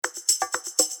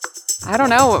I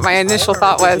don't know what my initial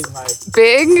thought was.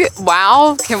 Big?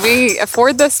 Wow. Can we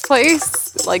afford this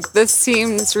place? Like, this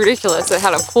seems ridiculous. It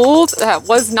had a pool that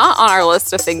was not on our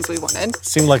list of things we wanted.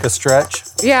 Seemed like a stretch.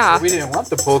 Yeah. We didn't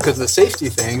want the pool because of the safety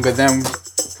thing, but then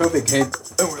COVID came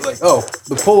and we're like, oh,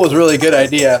 the pool was a really good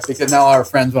idea because now our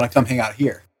friends want to come hang out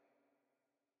here.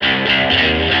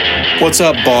 What's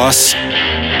up, boss?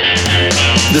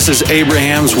 This is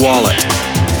Abraham's wallet.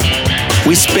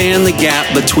 We span the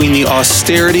gap between the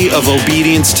austerity of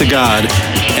obedience to God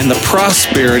and the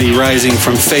prosperity rising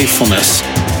from faithfulness.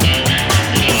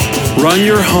 Run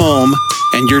your home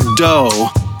and your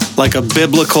dough like a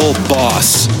biblical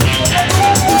boss.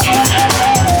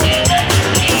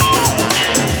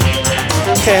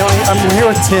 Okay, I'm here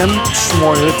with Tim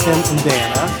Schmoyer, Tim and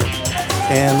Dana.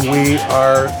 And we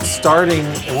are starting,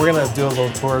 and we're going to do a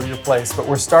little tour of your place, but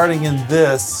we're starting in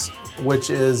this, which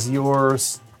is your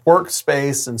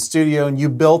workspace and studio, and you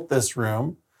built this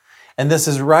room. And this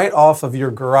is right off of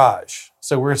your garage.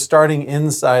 So we're starting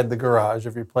inside the garage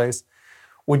of your place.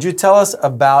 Would you tell us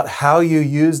about how you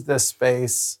use this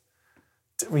space?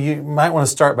 You might want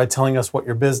to start by telling us what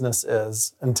your business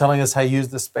is and telling us how you use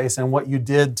this space and what you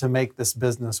did to make this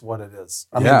business what it is.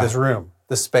 I mean, this room,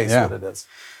 this space, what it is.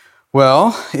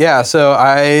 Well, yeah, so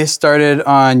I started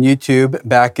on YouTube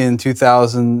back in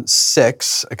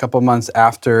 2006, a couple months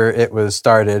after it was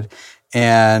started,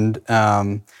 and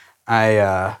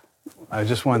I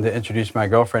just wanted to introduce my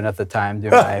girlfriend at the time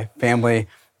to my family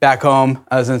back home.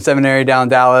 I was in seminary down in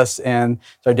Dallas and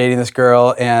started dating this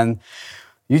girl, and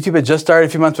YouTube had just started a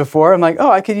few months before. I'm like, oh,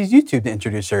 I could use YouTube to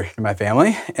introduce her to my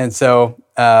family, and so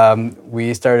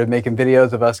we started making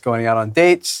videos of us going out on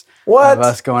dates. What? Of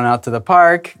us going out to the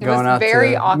park, going out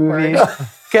very to awkward. movies.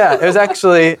 Yeah, it was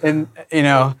actually, and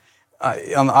on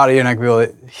the audio, you're not going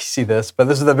to be able to see this, but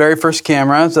this is the very first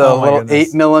camera. It's a little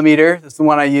 8mm. That's the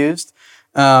one I used.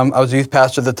 I was a youth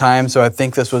pastor at the time, so I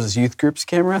think this was his youth group's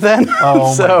camera then.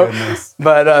 Oh, my goodness.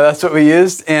 But that's what we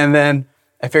used. And then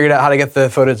I figured out how to get the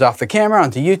footage off the camera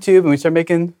onto YouTube, and we started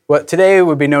making what today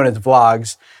would be known as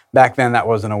vlogs. Back then, that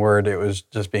wasn't a word. It was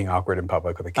just being awkward in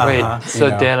public with a camera. Wait, so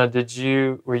Dana,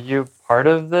 were you part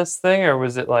of this thing, or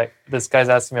was it like this guy's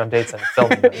asking me on dates and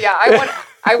filming them? Yeah,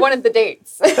 I wanted the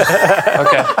dates.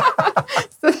 Okay.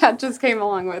 So that just came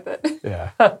along with it.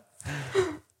 Yeah. So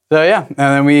yeah, and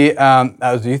then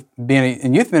I was being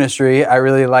in youth ministry. I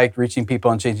really liked reaching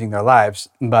people and changing their lives,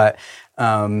 but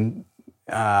we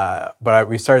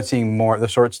started seeing more. The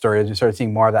short story is we started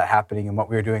seeing more of that happening in what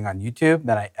we were doing on YouTube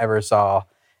than I ever saw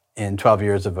in 12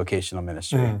 years of vocational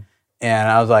ministry. And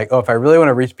I was like, oh, if I really want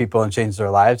to reach people and change their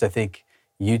lives, I think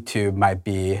YouTube might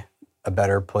be a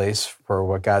better place for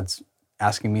what God's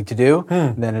asking me to do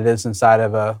than it is inside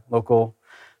of a local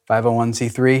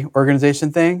 501c3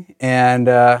 organization thing.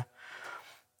 And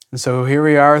so here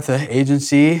we are with the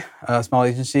agency, a small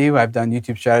agency. I've done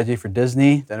YouTube strategy for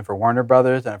Disney, done it for Warner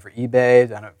Brothers, done it for eBay,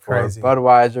 done it for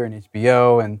Budweiser and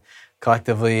HBO, and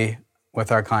collectively with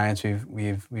our clients,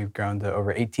 we've grown to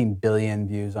over 18 billion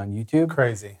views on YouTube.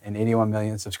 Crazy. And 81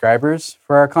 million subscribers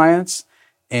for our clients.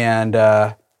 And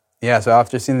so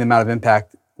after seeing the amount of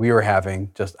impact we were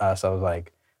having, just us, I was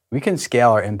like, we can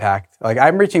scale our impact. Like,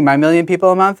 I'm reaching my 1 million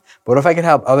people a month, but what if I could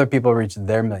help other people reach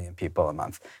their 1 million people a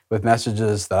month with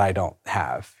messages that I don't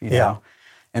have, you know?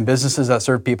 And businesses that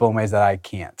serve people in ways that I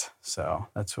can't. So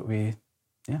that's what we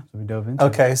dove into.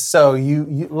 Okay, so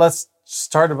you let's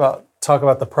talk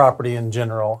about the property in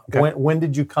general. Okay. When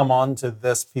did you come on to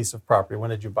this piece of property?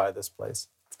 When did you buy this place?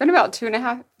 It's been about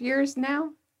 2.5 years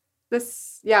now.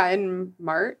 In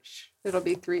March, it'll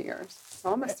be 3 years. So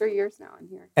almost 3 years now in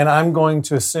here. And I'm going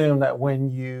to assume that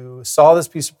when you saw this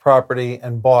piece of property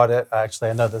and bought it, actually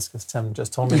I know this because Tim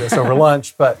just told me this over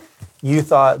lunch, but you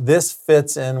thought this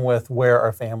fits in with where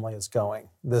our family is going.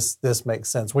 This makes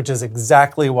sense, which is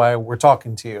exactly why we're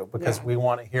talking to you, because we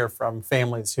want to hear from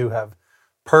families who have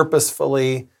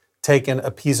purposefully taken a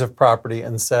piece of property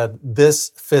and said, this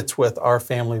fits with our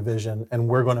family vision, and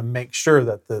we're going to make sure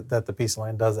that the piece of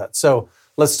land does that. So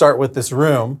let's start with this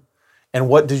room. And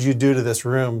what did you do to this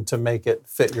room to make it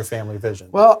fit your family vision?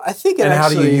 Well, I think how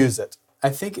do you use it? I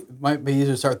think it might be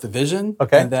easier to start with the vision.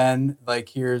 Okay. And then,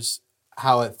 here's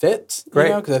how it fits.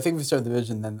 Great. Because I think if we start with the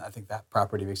vision, then I think that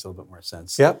property makes a little bit more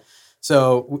sense. Yep.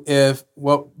 So if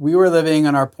we were living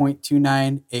on our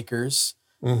 0.29 acres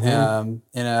in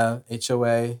a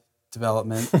HOA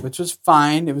development, which was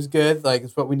fine. It was good.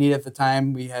 It's what we needed at the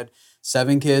time. We had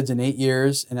 7 kids in 8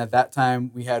 years. And at that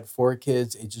time, we had 4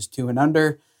 kids ages 2 and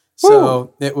under.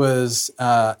 So it was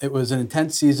an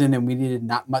intense season, and we needed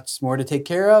not much more to take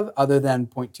care of other than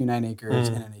 0.29 acres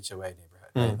in an HOA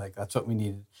neighborhood. Right? That's what we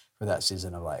needed for that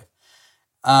season of life.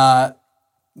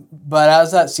 But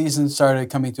as that season started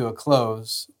coming to a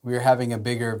close, we were having a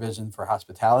bigger vision for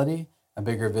hospitality, a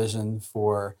bigger vision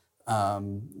for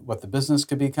what the business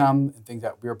could become, and things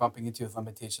that we were bumping into with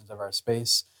limitations of our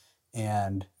space.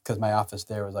 And because my office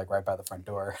there was like right by the front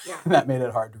door, that made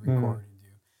it hard to record and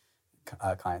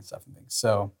do client stuff and things.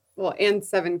 So, well, and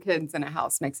 7 kids in a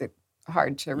house makes it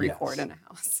hard to record in a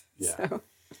house. Yeah. So.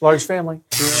 Large family.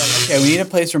 Okay, we need a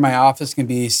place where my office can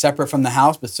be separate from the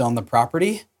house, but still on the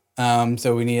property.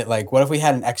 So we need like, what if we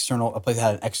had a place that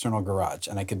had an external garage,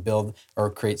 and I could build or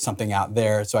create something out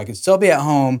there so I could still be at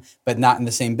home, but not in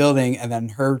the same building. And then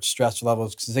her stress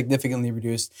levels significantly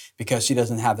reduced because she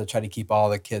doesn't have to try to keep all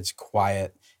the kids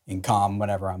quiet and calm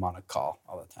whenever I'm on a call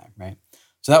all the time, right?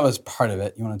 So that was part of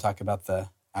it. You want to talk about the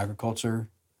agriculture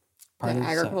part The of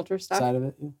agriculture stuff? Side of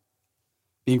it? Yeah.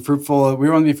 Being fruitful. We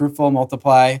want to be fruitful,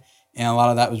 multiply. And a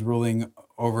lot of that was ruling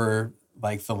over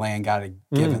like the land God had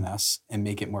given us and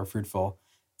make it more fruitful.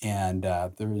 And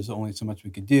there was only so much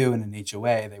we could do. And in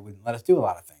HOA, they wouldn't let us do a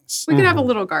lot of things. We could have a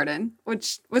little garden,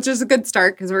 which is a good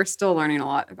start because we're still learning a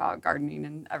lot about gardening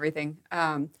and everything.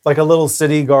 Like a little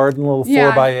city garden, a little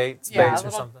 4x8 space a or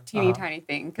little something. teeny tiny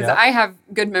thing. Because I have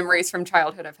good memories from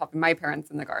childhood of helping my parents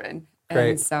in the garden.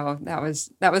 Great. And so that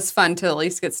was fun to at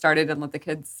least get started and let the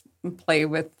kids play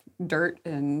with dirt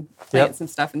and plants and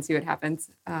stuff and see what happens.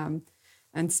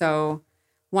 And so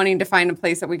wanting to find a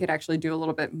place that we could actually do a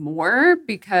little bit more,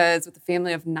 because with a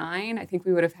family of 9, I think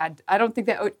we would have had, I don't think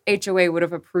that HOA would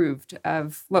have approved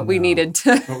of what we needed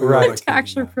to, to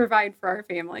actually provide for our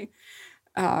family.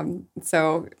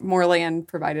 So more land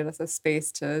provided us a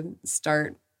space to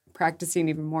start practicing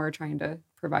even more, trying to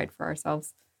provide for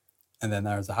ourselves. And then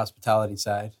there was the hospitality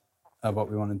side of what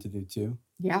we wanted to do too.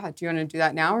 Yeah. Do you want to do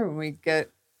that now or when we get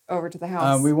over to the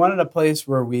house? We wanted a place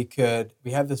where we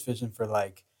have this vision for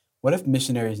like, what if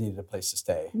missionaries needed a place to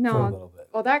stay for a little bit?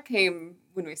 Well, that came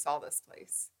when we saw this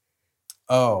place.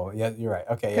 Oh, yeah, you're right.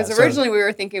 Okay, Because originally we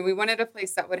were thinking we wanted a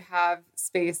place that would have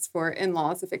space for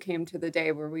in-laws if it came to the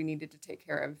day where we needed to take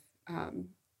care of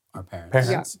our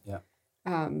parents.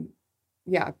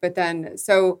 Yeah. But then,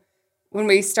 so when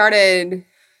we started,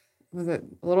 was it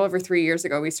a little over 3 years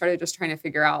ago, we started just trying to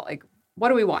figure out, like, what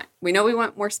do we want? We know we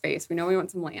want more space. We know we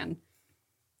want some land.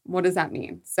 What does that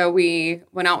mean? So we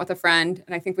went out with a friend,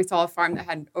 and I think we saw a farm that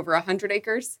had over 100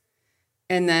 acres.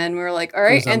 And then we were like, all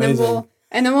right, and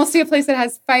then we'll see a place that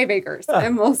has 5 acres,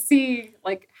 and we'll see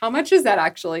like how much is that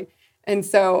actually. And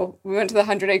so we went to the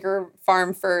 100-acre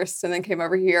farm first, and then came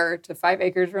over here to 5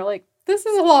 acres. We're like, this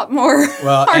is a lot more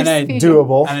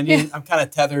doable. And I'm kind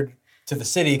of tethered to the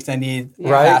city because I need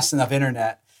fast enough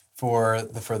internet for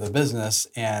the business.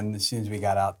 And as soon as we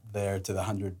got out there to the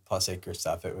 100+ acre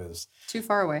stuff, it was too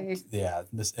far away. Yeah,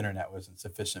 this internet wasn't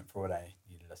sufficient for what I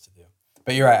needed us to do.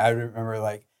 But you're right. I remember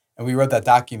like, and we wrote that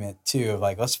document too of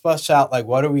like, let's flesh out like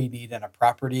what do we need in a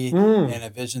property and a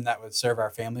vision that would serve our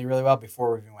family really well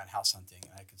before we even went house hunting.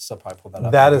 And I could still probably pull that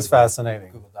up. That is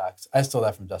fascinating. Google Docs. I stole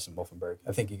that from Justin Wolfenberg.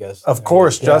 I think you guys. Of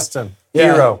course, Justin.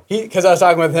 Hero. Because I was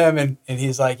talking with him and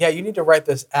he's like, yeah, you need to write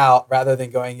this out rather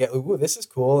than going, ooh, this is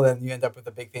cool. And you end up with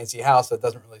a big fancy house that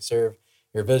doesn't really serve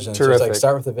your vision. Terrific. So it's like,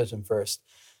 start with the vision first.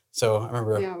 So I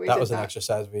remember that was an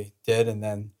exercise we did. And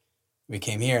then we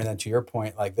came here. And then to your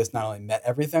point, like this not only met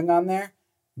everything on there,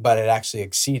 but it actually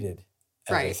exceeded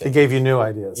everything. It gave you new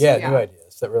ideas. Yeah, new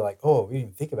ideas that were like, oh, we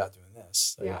didn't think about doing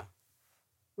this. So, yeah.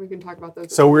 We can talk about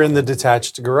those. So we're in the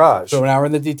detached garage. So now we're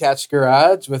in the detached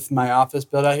garage with my office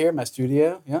built out here, my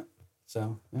studio. Yeah.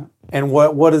 So, yeah. And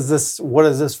what is this? What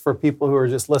is this for people who are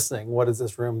just listening? What does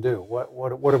this room do? What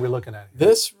are we looking at here?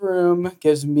 This room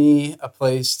gives me a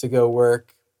place to go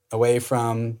work away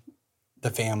from the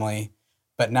family,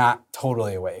 but not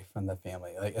totally away from the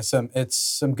family. Like it's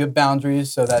some good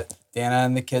boundaries so that Dana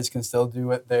and the kids can still do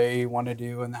what they want to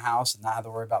do in the house and not have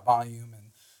to worry about volume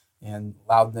and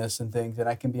loudness and things. And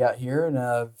I can be out here in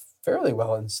a fairly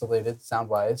well insulated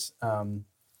sound-wise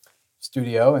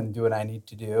studio and do what I need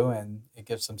to do. And it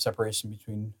gives some separation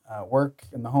between work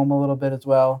and the home a little bit as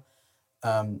well.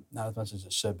 Not as much as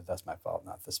it should, but that's my fault,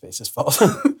 not the space's fault.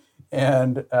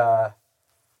 And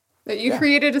but you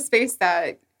created a space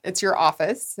that it's your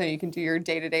office, so you can do your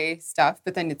day-to-day stuff,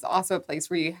 but then it's also a place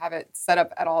where you have it set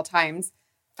up at all times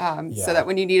so that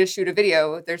when you need to shoot a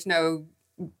video, there's no,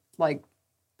 like,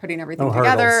 putting everything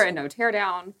together and no tear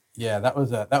down. Yeah, that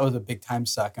was a big time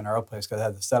suck in our old place because I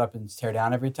had to set up and tear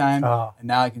down every time. Oh. And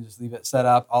now I can just leave it set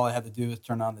up. All I have to do is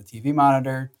turn on the TV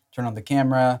monitor, turn on the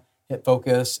camera, hit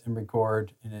focus, and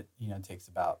record, and it takes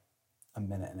about a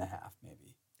minute and a half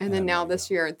maybe. And then now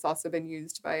this year, it's also been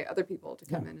used by other people to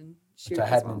come in and shoot. Which I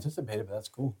hadn't anticipated, but that's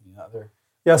cool.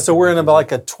 Yeah, so we're in about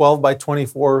like a 12 by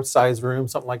 24 size room,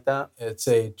 something like that. It's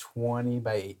a 20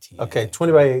 by 18. Okay,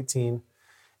 20 by 18.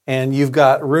 And you've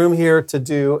got room here to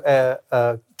do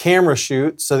a camera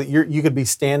shoot so that you could be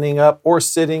standing up or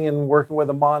sitting and working with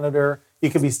a monitor. You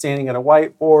could be standing at a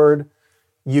whiteboard.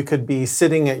 You could be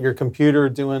sitting at your computer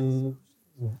doing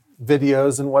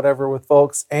videos and whatever with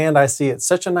folks. And I see it's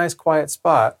such a nice quiet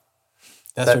spot.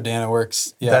 That's That- where Dana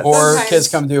works. Yeah, that's- or Sometimes kids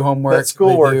come do homework. that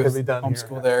schoolwork They do could be done homeschool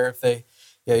here. there if they.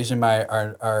 Yeah, usually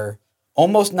our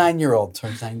almost 9-year-old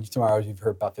turns 9 tomorrow. As you've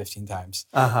heard about 15 times.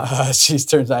 She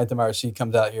turns 9 tomorrow. She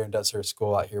comes out here and does her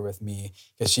school out here with me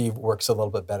because she works a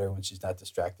little bit better when she's not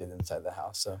distracted inside the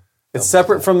house. So It's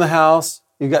separate from the house.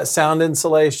 You've got sound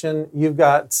insulation. You've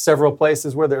got several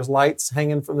places where there's lights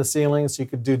hanging from the ceiling, so you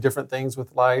could do different things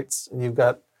with lights. And you've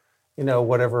got,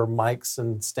 whatever mics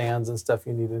and stands and stuff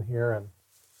you need in here. And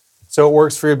so it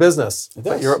works for your business. It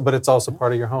does. But it's also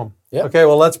part of your home. Yep. Okay,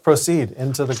 well, let's proceed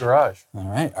into the garage. all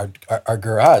right, our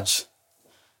garage.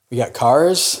 We got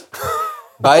cars,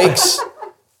 bikes,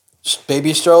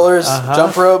 baby strollers,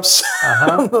 jump ropes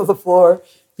on the floor.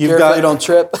 You've Careful got- you don't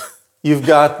trip. You've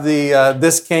got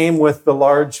this came with the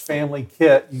large family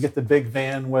kit. You get the big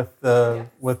van with tons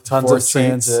Ford of seats.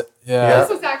 Transit. Yeah. Yeah. This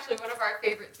was actually one of our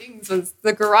favorite things. Was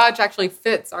the garage actually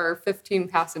fits our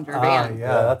 15-passenger van?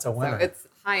 Yeah, that's a So winner. it's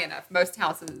high enough. Most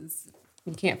houses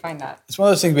you can't find that. It's one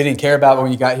of those things we didn't care about, but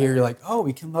when you got here, you're like, oh,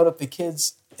 we can load up the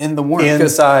kids in the warmth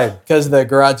Inside. because the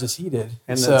garage is heated.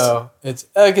 And so it's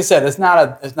like I said, it was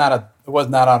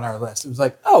not on our list. It was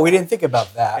like, oh, we didn't think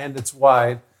about that. And it's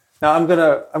wide. Now I'm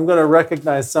gonna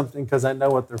recognize something because I know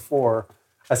what they're for.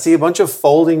 I see a bunch of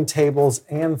folding tables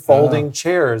and folding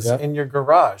chairs Yep. in your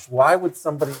garage. Why would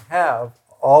somebody have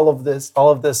all of this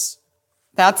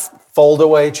That's fold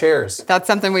away chairs? That's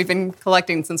something we've been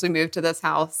collecting since we moved to this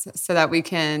house so that we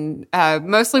can,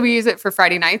 mostly we use it for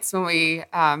Friday nights when we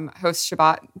host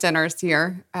Shabbat dinners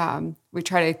here. We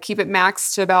try to keep it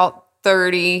maxed to about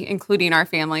 30, including our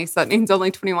family. So that means only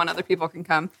 21 other people can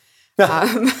come.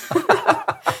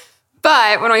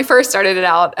 But when we first started it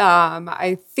out,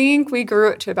 I think we grew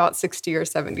it to about 60 or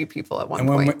 70 people at one And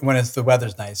point. when the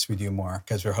weather's nice, we do more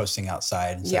because we're hosting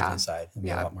outside instead of Yeah. inside. And we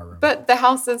have a lot more room. But the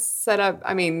house is set up.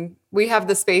 I mean, we have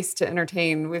the space to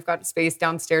entertain. We've got space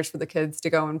downstairs for the kids to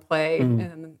go and play,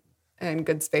 and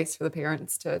good space for the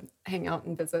parents to hang out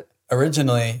and visit.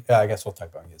 Originally, I guess we'll talk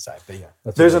about it inside, but yeah.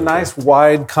 that's There's a what we do. nice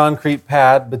wide concrete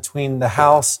pad between the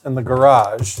house and the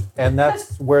garage, and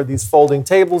that's where these folding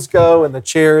tables go and the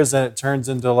chairs, and it turns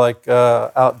into like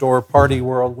outdoor party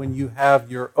world when you have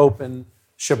your open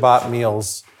Shabbat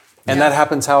meals. And that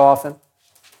happens how often?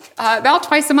 About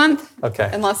twice a month. Okay.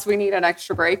 Unless we need an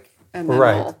extra break, and then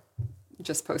Right. we'll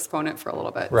just postpone it for a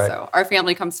little bit. Right. So our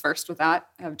family comes first with that,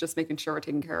 of just making sure we're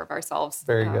taking care of ourselves.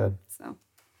 Very good. So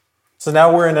So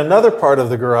now we're in another part of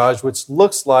the garage, which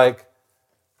looks like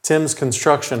Tim's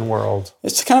construction world.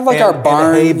 It's kind of like and, our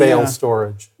barn. and hay bale yeah.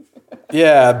 storage.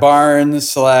 Yeah, barn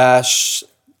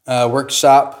 /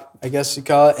 workshop, I guess you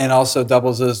call it, and also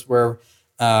doubles as where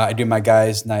I do my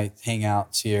guys' night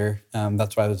hangouts here.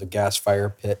 That's why there's a gas fire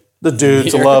pit. The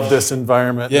dudes Here. love this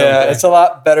environment. Yeah, don't they? it's a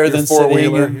lot better than sitting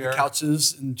four-wheeler in here.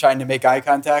 couches and trying to make eye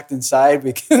contact inside.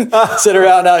 We can sit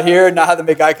around out here and not have to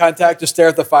make eye contact, just stare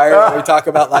at the fire while we talk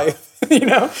about life,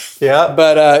 Yeah.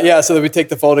 But so that we take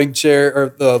the folding chair or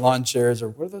the lawn chairs or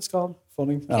what are those called?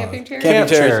 Folding Camping chairs? Camping Camp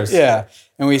chairs. Yeah,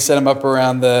 and we set them up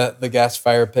around the gas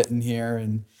fire pit in here,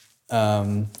 and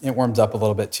it warms up a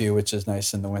little bit too, which is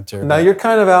nice in the winter. Now but- you're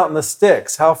kind of out in the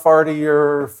sticks. How far do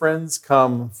your friends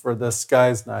come for this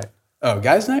guys' night? Oh,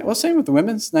 guys' night? Well, same with the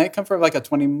women's night. Come for like a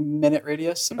 20-minute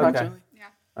radius approximately.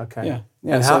 Okay. Yeah.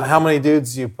 And so- how many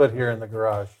dudes do you put here in the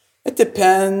garage? It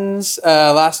depends.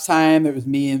 Last time it was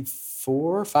me and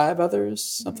 4 or 5 others,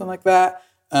 something like that.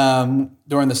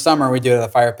 During the summer, we do it at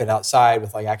a fire pit outside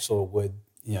with like actual wood,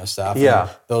 stuff. Yeah.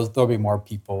 And there'll be more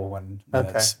people when Okay.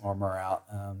 it's warmer out.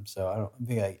 So I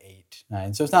think like 8,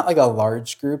 9. So it's not like a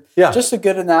large group. Yeah. Just a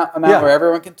good amount Yeah. where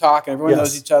everyone can talk and everyone Yes.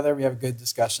 knows each other. We have a good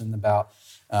discussion about.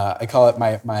 I call it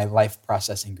my life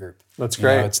processing group. That's You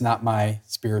know, great. it's not my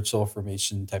spiritual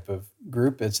formation type of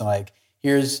group. It's like,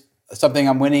 here's something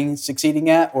I'm succeeding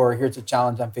at, or here's a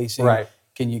challenge I'm facing. Right.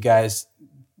 Can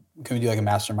we do like a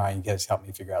mastermind? You guys help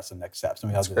me figure out some next steps.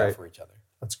 And we all do great. that for each other.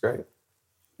 That's great.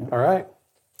 All right.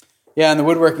 Yeah, and the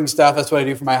woodworking stuff, that's what I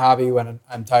do for my hobby when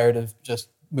I'm tired of just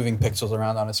moving pixels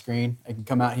around on a screen. I can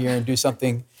come out here and do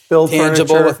something Build tangible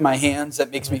furniture. with my hands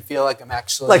that makes me feel like I'm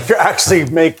actually Like you're actually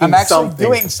making I'm actually something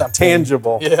doing something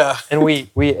tangible. Yeah. And we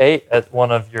ate at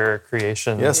one of your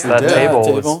creations. Yes, we that did. table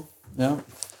was Yeah.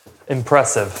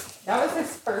 impressive. that was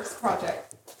his first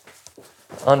project.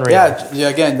 Unreal. Yeah.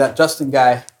 Again, that Justin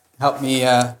guy helped me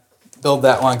build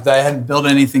that one because I hadn't built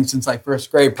anything since like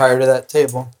first grade prior to that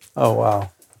table. Oh, wow.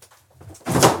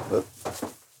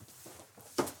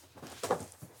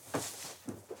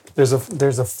 There's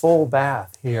a full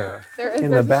bath here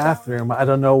in the bathroom. I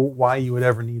don't know why you would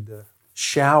ever need to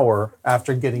shower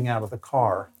after getting out of the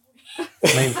car.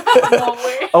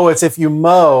 Oh, it's if you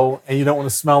mow and you don't want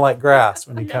to smell like grass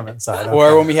when you come inside. Okay.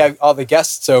 Or when we have all the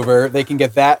guests over, they can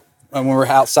get that when we're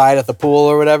outside at the pool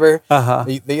or whatever. Uh-huh.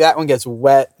 That one gets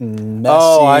wet and messy.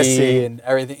 Oh, I see. And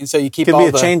everything. And so you keep It could all be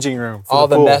a the changing room for all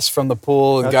the pool. mess from the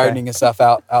pool and Okay. gardening and stuff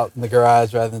out in the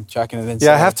garage rather than chucking it inside.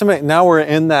 Yeah, I have to make, now we're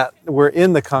in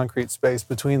the concrete space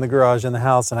between the garage and the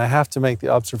house, and I have to make the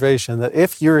observation that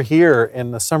if you're here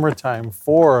in the summertime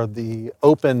for the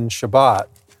open Shabbat,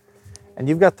 and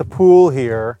you've got the pool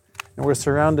here, and we're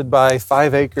surrounded by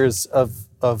 5 acres of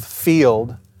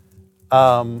field,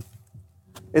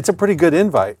 it's a pretty good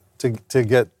invite to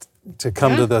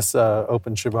come to this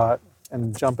open Shabbat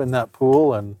and jump in that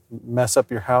pool and mess up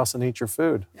your house and eat your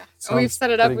food. Yeah. And we've Sounds set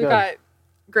it up. pretty We've good. got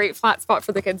great flat spot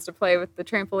for the kids to play with the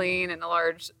trampoline and a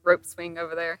large rope swing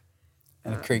over there.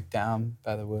 And a creek down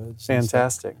by the woods. and stuff.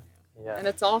 Fantastic. Yeah. And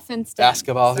it's all fenced in.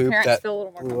 Basketball so hoop parents that feel a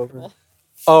little more flew over. comfortable.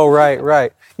 Oh,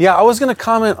 right. Yeah, I was going to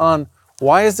comment on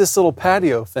why is this little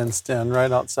patio fenced in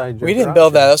right outside your We didn't garage?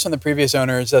 build that. That's from the previous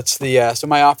owners. That's the so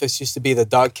my office used to be the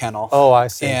dog kennel. Oh, I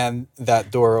see. And that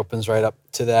door opens right up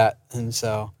to that. And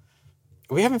so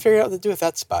we haven't figured out what to do with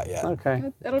that spot yet. Okay.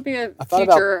 It'll be a I thought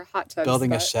about future hot tub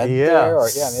Building a spot. shed Yeah. there, or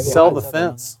maybe a Sell hot the tub, I don't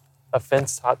fence. A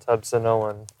fenced hot tub so no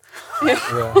one know.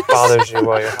 Yeah. bothers you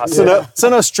while you're hot So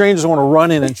no strangers want to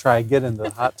run in and try to get into the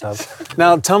hot tub.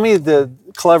 Now, tell me the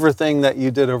clever thing that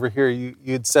you did over here.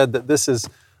 You'd said that this is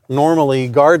normally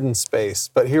garden space,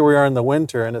 but here we are in the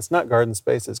winter, and it's not garden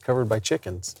space. It's covered by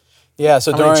chickens. Yeah.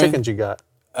 So How during many chickens you got?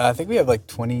 I think we have like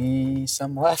 20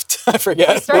 some left. I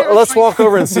forget. Sorry. Well, let's walk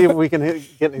over and see if we can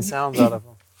get any sounds out of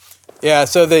them. Yeah,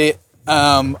 so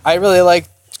I really like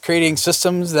creating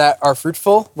systems that are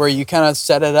fruitful, where you kind of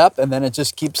set it up and then it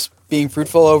just keeps being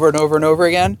fruitful over and over and over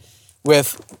again,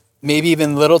 with maybe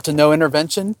even little to no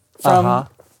intervention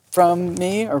from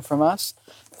me or from us.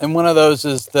 And one of those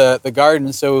is the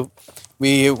garden. So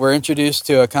we were introduced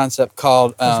to a concept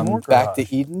called more Back to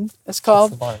garage. Eden. It's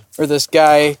called, barn. where this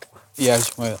guy,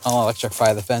 I'll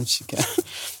electrify the fence. You can.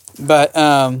 But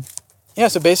yeah,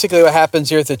 so basically what happens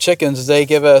here with the chickens is they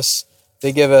give us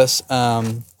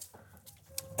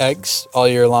eggs all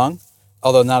year long,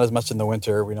 although not as much in the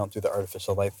winter. We don't do the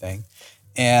artificial light thing.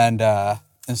 And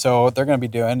so what they're going to be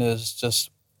doing is just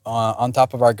on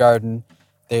top of our garden,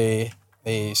 they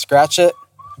scratch it,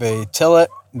 they till it,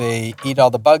 they eat all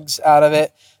the bugs out of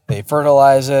it, they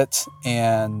fertilize it,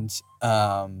 and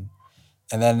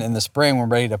then in the spring, when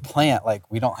we're ready to plant, like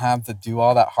we don't have to do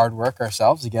all that hard work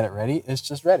ourselves to get it ready. It's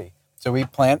just ready. So we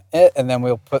plant it, and then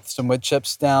we'll put some wood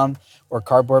chips down or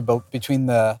cardboard between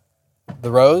the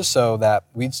rows so that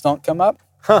weeds don't come up.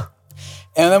 Huh.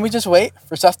 And then we just wait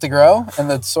for stuff to grow, and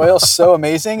the soil's so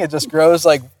amazing. It just grows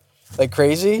like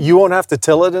crazy. You won't have to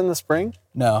till it in the spring?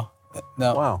 No.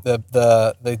 Wow.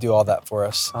 They do all that for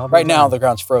us. I'll be Right now, darned. the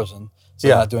ground's frozen, so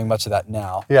Yeah. we're not doing much of that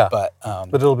now. Yeah. But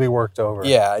But it'll be worked over.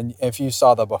 yeah, and if you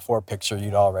saw the before picture,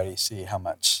 you'd already see how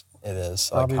much it is,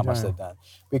 I'll like be how much darned. they've done.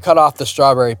 We cut off the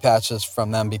strawberry patches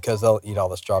from them because they'll eat all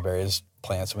the strawberries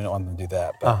plants. We don't want them to do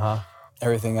that. But Uh-huh.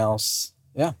 everything else,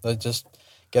 yeah, they just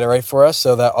get it right for us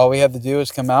so that all we have to do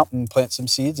is come out and plant some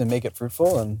seeds and make it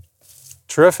fruitful and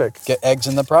Terrific. get eggs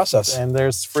in the process. And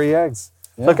there's free eggs.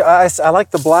 Yeah. Look, I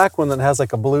like the black one that has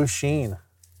like a blue sheen.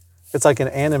 It's like an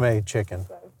anime chicken.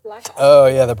 Oh,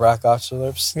 yeah, the black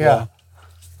oxalarps. Yeah.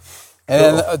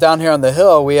 And then down here on the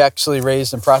hill, we actually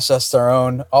raised and processed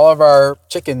all of our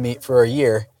chicken meat for a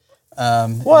year.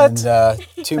 What? And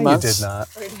 2 No, months. you did not.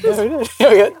 Yeah, we did. Yeah,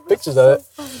 we got pictures of it.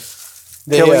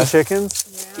 Killing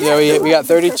chickens? Yeah, we got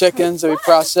 30 chickens that we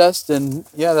processed, and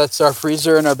yeah, that's our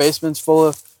freezer in our basement's full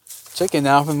of chicken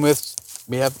now. And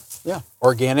we have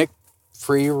organic,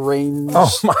 free range,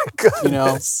 Oh my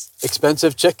goodness.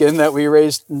 expensive chicken that we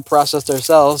raised and processed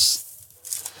ourselves.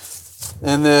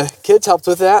 And the kids helped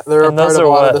with that. They're a And part those of are a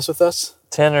lot of what? this with us.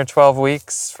 10 or 12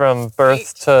 weeks from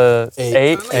birth to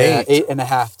 8. Yeah,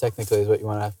 8.5 technically is what you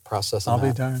want to process. I'll them be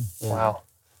at. darned. Yeah. Wow.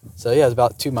 So yeah, it's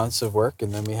about 2 months of work,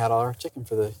 and then we had all our chicken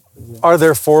for the year. Are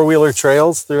there four-wheeler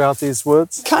trails throughout these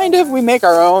woods? Kind of. We make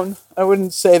our own. I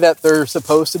wouldn't say that they're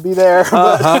supposed to be there,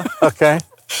 Uh-huh. Okay.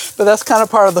 but that's kind of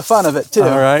part of the fun of it too.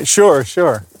 All right. Sure.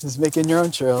 Is making your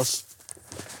own trails.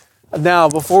 Now,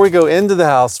 before we go into the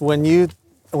house, when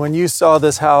you saw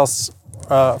this house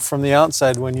from the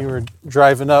outside when you were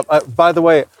driving up. By the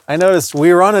way, I noticed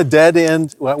we were on a dead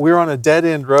end. We were on a dead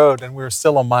end road, and we were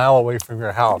still a mile away from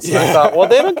your house. And I thought, well,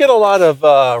 they don't get a lot of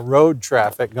road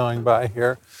traffic going by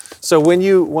here. So when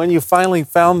you finally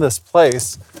found this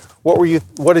place,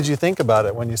 what did you think about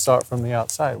it when you saw it from the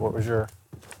outside? What was your?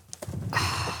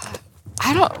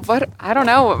 I don't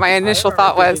know what my initial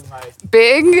thought was.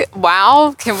 Big,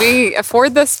 wow, can we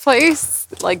afford this place?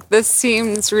 Like, this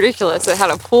seems ridiculous. It had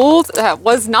a pool that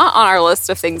was not on our list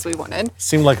of things we wanted.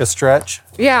 Seemed like a stretch.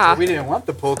 Yeah. We didn't want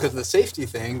the pool because of the safety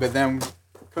thing, but then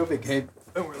COVID came,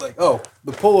 and we're like, oh,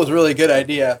 the pool was a really good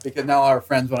idea because now our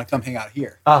friends want to come hang out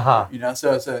here. You know,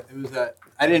 so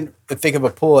I didn't think of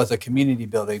a pool as a community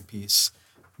building piece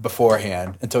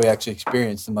beforehand until we actually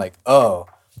experienced. I'm like, oh.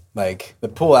 Like, the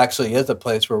pool actually is a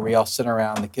place where we all sit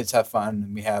around, the kids have fun,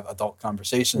 and we have adult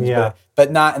conversations. Yeah.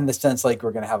 But not in the sense like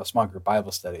we're going to have a small group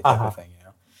Bible study type of thing, you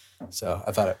know? So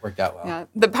I thought it worked out well. Yeah.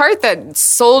 The part that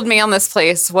sold me on this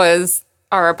place was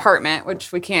our apartment,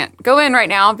 which we can't go in right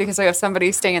now because we have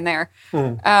somebody staying there.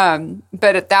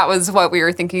 But that was what we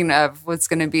were thinking of was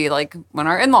going to be like when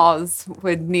our in-laws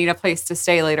would need a place to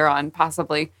stay later on,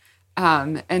 possibly.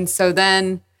 And so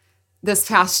then this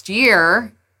past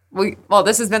year...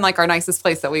 this has been like our nicest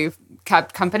place that we've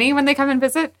kept company when they come and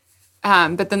visit.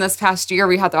 But then this past year,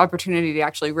 we had the opportunity to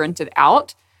actually rent it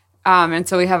out. And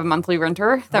so we have a monthly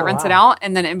renter that rents it out.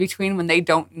 And then in between, when they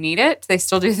don't need it, they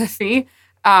still do the fee.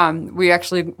 We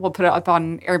actually will put it up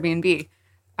on Airbnb.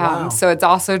 So it's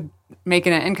also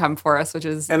making an income for us, which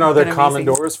is And are there been common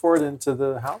amazing. doors for it into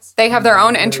the house? They have their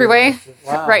own entryway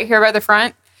right here by the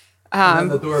front. And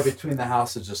then the door between the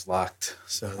house is just locked.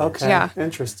 So Okay. Yeah.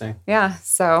 Interesting. Yeah,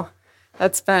 so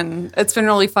it's been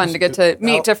really fun to get to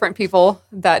meet different people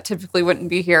that typically wouldn't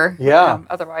be here. Yeah.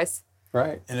 Otherwise,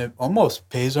 Right. And it almost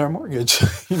pays our mortgage.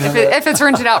 You know? if it's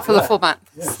rented out for the full month.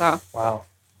 So Wow.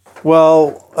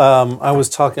 Well, I was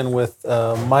talking with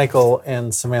Michael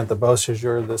and Samantha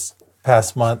Beausejour this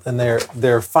past month, and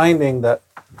they're finding that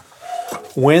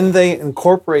when they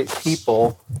incorporate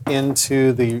people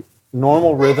into the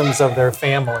normal rhythms of their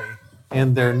family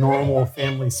and their normal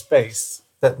family space,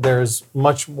 that there's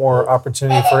much more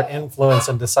opportunity for influence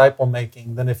and disciple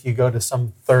making than if you go to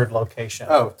some third location.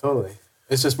 Oh, totally.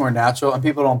 It's just more natural, and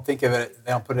people don't think of it.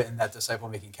 They don't put it in that disciple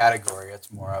making category.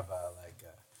 It's more of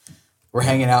we're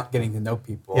hanging out, getting to know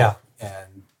people,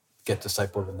 and get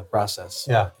discipled in the process.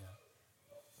 Yeah.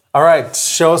 All right,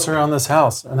 show us around this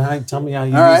house and tell me how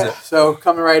you All use right, it. so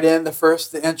coming right in,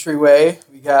 the entryway,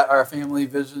 we got our family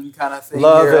vision kind of thing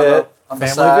Love here it. on the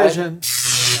Family side vision.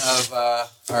 of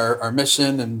our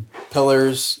mission and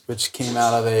pillars, which came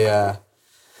out of a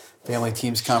family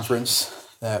teams conference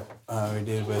that we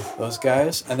did with those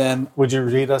guys. And then, Would you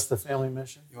read us the family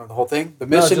mission? you want the whole thing? The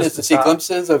mission just is to the see top.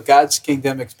 glimpses of God's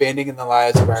kingdom expanding in the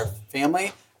lives of our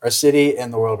family, our city,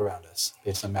 and the world around us,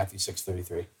 based on Matthew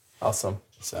 6:33. Awesome.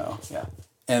 So, yeah.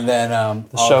 And then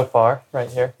The shofar right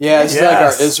here. yeah, it's like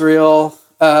our Yes. Israel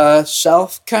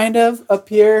shelf kind of up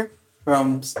here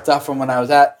from stuff from when I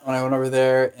went over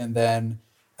there. And then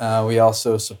we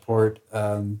also support it's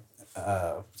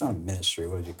not a ministry,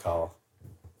 what would you call?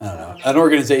 I don't know. An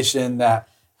organization that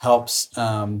helps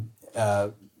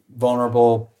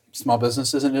vulnerable small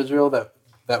businesses in Israel that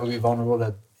would be vulnerable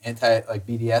to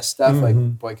BDS stuff, like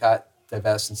boycott,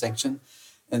 divest, and sanction.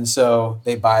 And so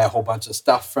they buy a whole bunch of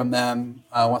stuff from them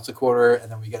once a quarter, and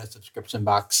then we get a subscription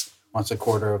box once a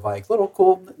quarter of little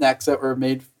cool knickknacks that were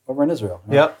made over in Israel.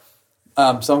 Right?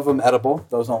 Yep. Some of them edible;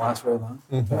 those don't last very long.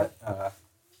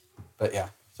 But yeah.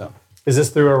 So Is this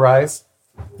through Arise?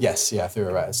 yes, yeah, through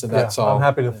Arise. So that's Yeah, all. I'm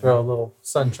happy to throw a little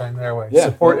sunshine their way. Yeah.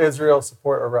 Support Israel,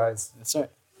 support Arise. That's right.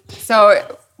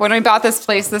 So when we bought this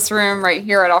place, this room right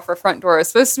here right off our front door was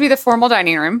supposed to be the formal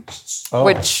dining room, Oh,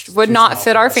 which would not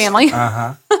fit our family.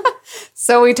 Uh-huh.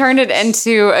 So we turned it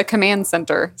into a command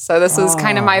center. So this was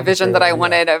kind of my vision that I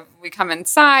wanted. We come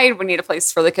inside, we need a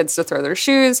place for the kids to throw their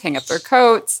shoes, hang up their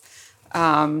coats,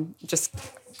 just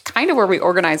kind of where we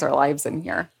organize our lives in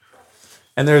here.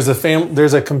 And there's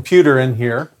a computer in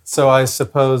here, so I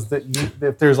suppose that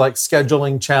if there's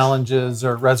scheduling challenges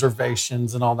or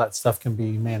reservations and all that stuff can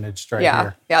be managed right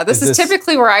here. Yeah. This is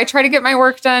typically where I try to get my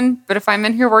work done. But if I'm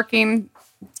in here working,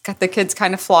 the kids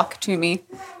kind of flock to me.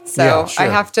 So I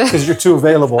have to. Because you're too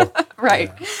available.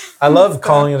 Right. I love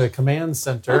calling it a command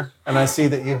center, and I see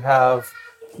that you have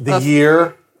the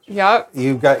year. Yep.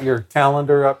 You've got your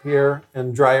calendar up here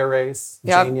and dry erase.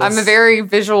 Yep. Genius. I'm a very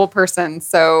visual person,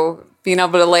 so being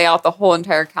able to lay out the whole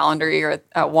entire calendar year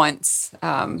at once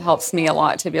helps me a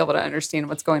lot to be able to understand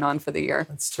what's going on for the year.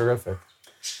 That's terrific.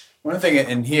 One thing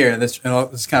in here, this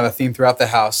is kind of a theme throughout the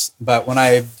house, but when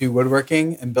I do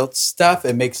woodworking and build stuff,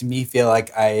 it makes me feel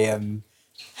like I am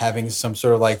having some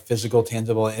sort of like physical,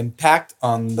 tangible impact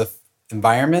on the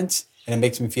environment. And it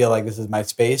makes me feel like this is my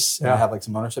space and I have like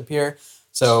some ownership here.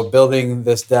 So building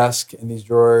this desk and these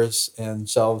drawers and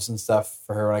shelves and stuff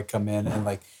for her when I come in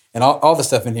and all the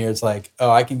stuff in here, it's like, oh,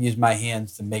 I can use my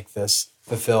hands to make this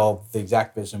fulfill the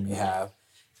exact vision we have.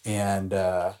 And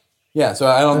so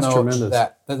I don't know tremendous.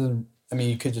 that doesn't, I mean,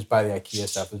 you could just buy the IKEA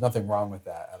stuff. There's nothing wrong with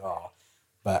that at all.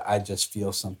 But I just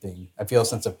feel I feel a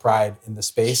sense of pride in the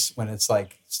space when it's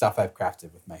like stuff I've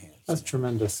crafted with my hands. That's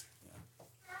tremendous.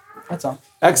 That's all.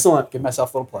 Excellent. Give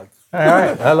myself a little plug. All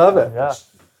right. I love it. Yeah.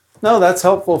 No, that's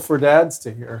helpful for dads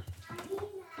to hear.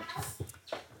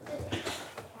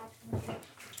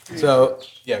 So,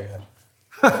 yeah,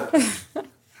 go ahead.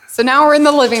 So now we're in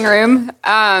the living room.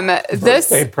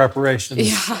 Birthday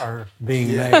preparations are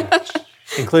being made,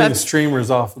 including streamers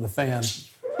off of the fan.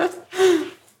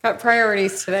 Got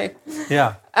priorities today.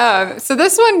 Yeah. So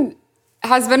this one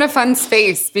has been a fun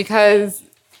space because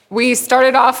we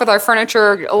started off with our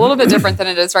furniture a little bit different than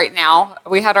it is right now.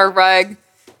 We had our rug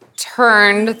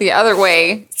turned the other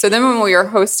way. So then when we were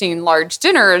hosting large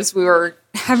dinners, we were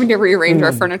having to rearrange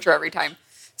our furniture every time.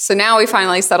 So now we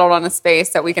finally settled on a space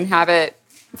that we can have it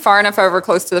far enough over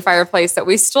close to the fireplace that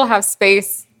we still have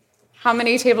space. How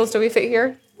many tables do we fit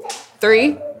here?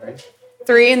 3?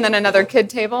 3 and then another kid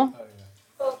table?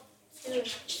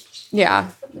 Yeah,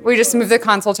 we just moved the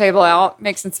console table out,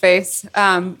 make some space.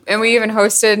 And we even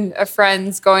hosted a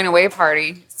friend's going away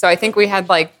party. So I think we had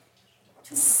like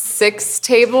 6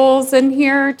 tables in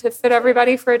here to fit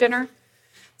everybody for a dinner.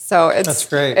 So That's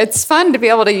great. It's fun to be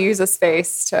able to use a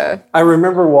space to. I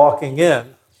remember walking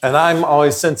in, and I'm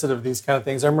always sensitive to these kind of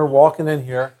things. I remember walking in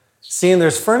here, seeing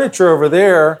there's furniture over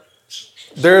there.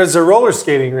 There's a roller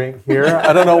skating rink here.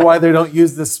 I don't know why they don't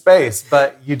use this space,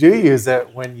 but you do use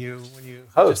it when you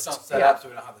host. Just don't set up so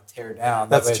we don't have to tear down.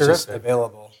 That's that way it's just terrific.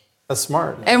 available. That's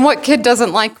smart. And what kid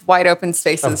doesn't like wide open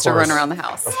spaces Of to run course. around the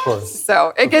house? Of course.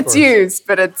 So it gets course. used,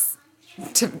 but it's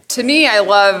to me,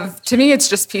 it's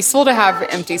just peaceful to have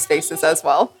empty spaces as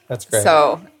well. That's great.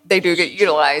 So they do get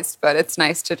utilized, but it's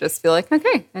nice to just feel like,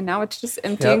 okay, and now it's just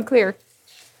empty Yep. and clear.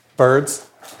 Birds.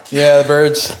 Yeah, the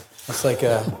birds. It's like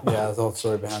the whole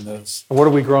story behind those. And what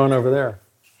are we growing over there?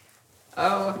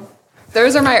 Oh,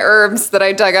 those are my herbs that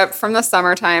I dug up from the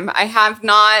summertime. I have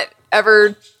not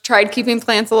ever tried keeping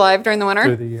plants alive during the winter.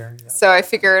 Through the year. Yeah. So I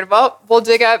figured, well, we'll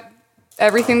dig up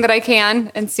everything that I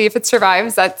can and see if it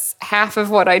survives. That's half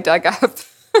of what I dug up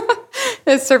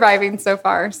is surviving so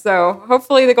far. So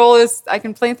hopefully the goal is I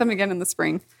can plant them again in the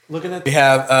spring. Looking at We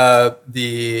have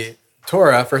the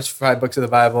Torah, first 5 books of the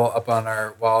Bible, up on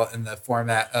our wall in the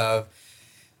format of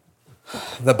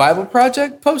the Bible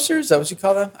Project posters. Is that what you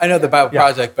call them? I know the Bible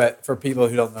Project, but for people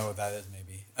who don't know what that is,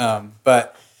 maybe.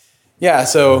 But yeah,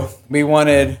 so we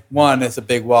wanted, 1, it's a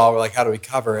big wall. We're like, how do we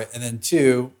cover it? And then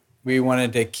 2, we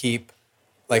wanted to keep,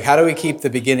 like, how do we keep the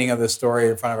beginning of the story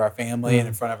in front of our family and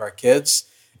in front of our kids?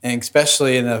 And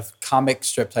especially in a comic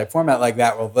strip type format like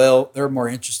that, well, they're more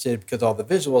interested because all the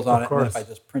visuals on it than if I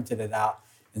just printed it out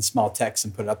in small text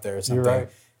and put it up there or something. You're right.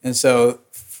 And so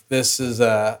this is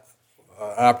an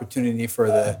opportunity for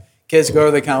the kids to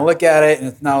go, they kind of look at it, and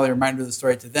it's not only a reminder of the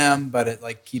story to them, but it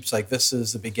like keeps like, this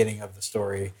is the beginning of the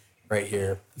story right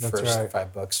here. The That's first right.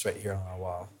 5 books right here on our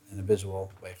wall in a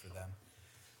visual way for them.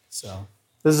 So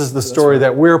this is the story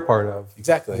that we're part of.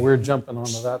 exactly. We're jumping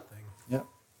onto that thing. Yep.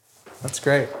 That's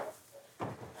great.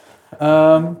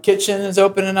 Kitchen is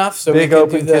open enough, so Big we can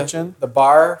open do the kitchen. The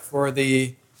bar for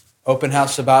the open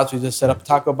house Shabbats. We just set up a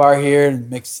taco bar here and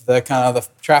makes the kind of the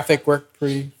traffic work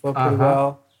pretty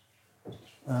well.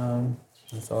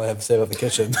 That's all I have to say about the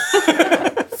kitchen.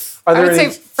 Are I there would any,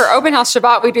 say for open house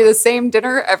Shabbat, we do the same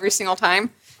dinner every single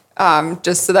time,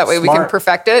 just so that way we can Smart.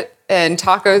 perfect it. And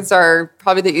tacos are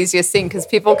probably the easiest thing because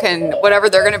people can, whatever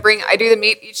they're going to bring, I do the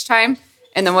meat each time.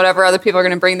 And then whatever other people are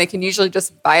going to bring, they can usually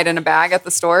just buy it in a bag at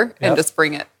the store and Yep. just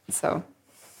bring it. So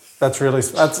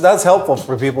that's helpful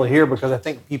for people here because I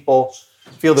think people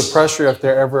feel the pressure if they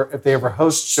ever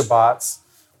host Shabbats.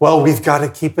 Well, we've got to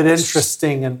keep it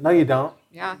interesting, and no, you don't.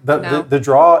 yeah, The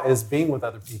draw is being with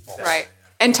other people. right.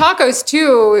 And tacos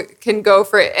too can go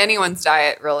for anyone's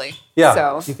diet, really.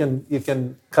 Yeah. So You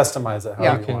can customize it Yeah.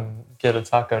 however You you want. can get a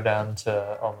taco down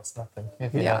to almost nothing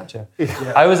if you Yeah. want to.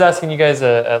 I was asking you guys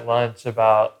at lunch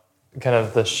about kind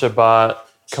of the Shabbat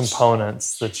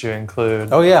components that you include.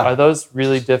 Oh, yeah. Are those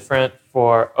really different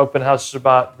for open house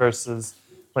Shabbat versus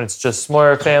when it's just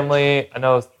smaller family? I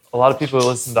know a lot of people who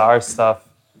listen to our stuff,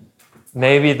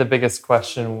 maybe the biggest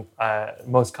question,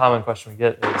 most common question we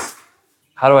get is,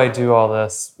 how do I do all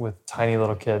this with tiny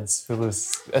little kids who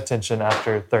lose attention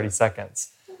after 30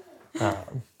 seconds?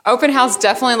 Open house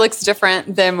definitely looks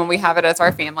different than when we have it as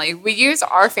our family. We use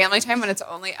our family time when it's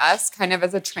only us kind of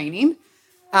as a training.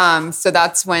 So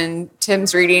that's when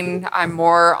Tim's reading. I'm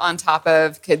more on top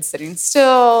of kids sitting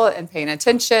still and paying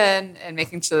attention and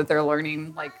making sure that they're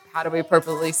learning, like, how do we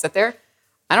appropriately sit there?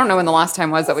 I don't know when the last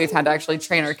time was that we've had to actually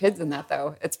train our kids in that,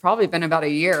 though. It's probably been about a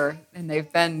year, and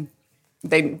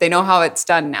they know how it's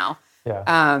done now. Yeah.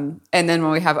 And then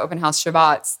when we have open house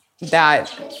Shabbats,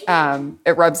 that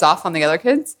it rubs off on the other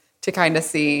kids to kind of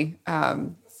see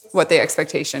what the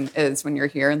expectation is when you're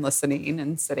here and listening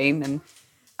and sitting. And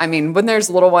I mean, when there's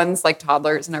little ones like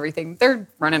toddlers and everything, they're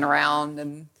running around,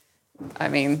 and I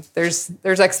mean, there's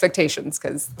expectations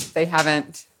because they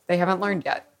haven't learned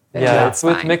yet. And Yeah, that's it's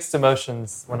with fine. mixed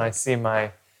emotions when I see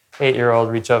my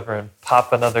 8-year-old reach over and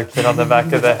pop another kid on the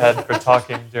back of the head for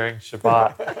talking during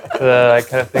Shabbat. I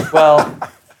kind of think, well,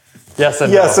 yes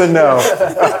and Yes no. and no.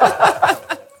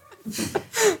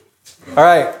 All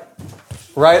right.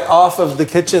 Right off of the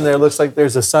kitchen there looks like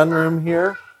there's a sunroom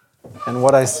here. And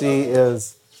what I see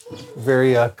is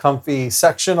very comfy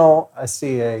sectional. I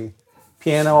see a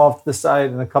piano off the side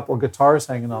and a couple of guitars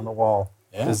hanging on the wall.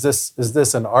 Yeah. Is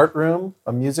this an art room,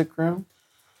 a music room?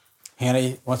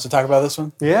 Hannah wants to talk about this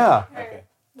one? Yeah. Okay.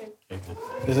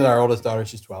 This is our oldest daughter.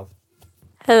 She's 12.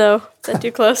 Hello. Is that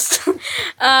too close?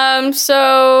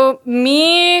 So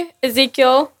me,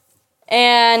 Ezekiel,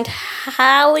 and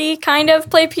Hallie kind of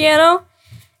play piano.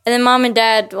 And then Mom and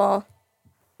Dad, well,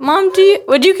 Mom,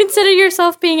 would you consider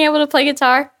yourself being able to play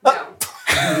guitar? No.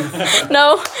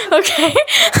 No? Okay.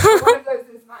 One of those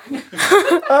is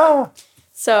mine.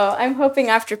 So I'm hoping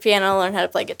after piano I'll learn how to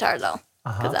play guitar, though.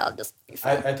 Because that'll just be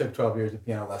fun. I took 12 years of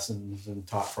piano lessons and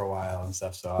taught for a while and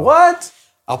stuff. So What?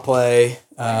 I'll play.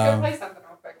 Go play something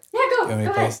real quick. Yeah,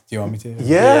 go. Do you want me to?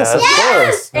 Yes, of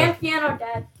course. And piano,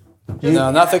 Dad. No,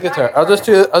 not the guitar. I'll just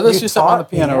do something on the taught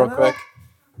piano real piano? quick.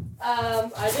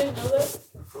 I didn't know that.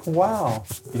 Wow.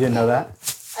 You didn't know that?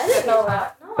 I didn't know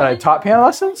that. No, That I taught piano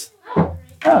lessons? Oh,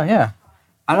 yeah.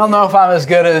 I don't know if I'm as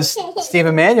good as Steve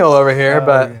Emmanuel over here,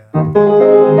 but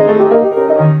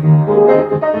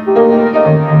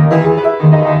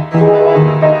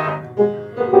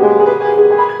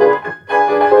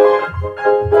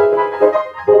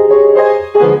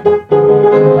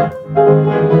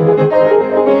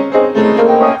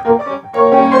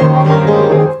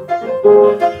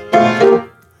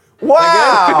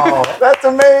Wow. That's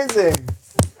amazing.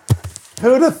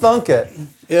 Who'd have thunk it?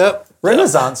 yep.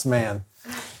 Renaissance man.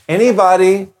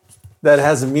 Anybody that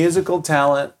has a musical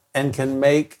talent and can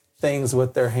make things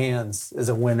with their hands is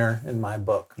a winner in my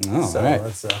book. Oh, so all right.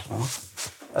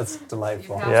 that's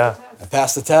delightful. Yeah. I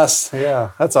passed the test.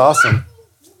 Yeah, that's awesome.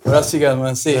 What else do you guys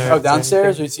want to see? There- Oh,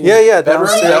 downstairs? Or you see Yeah,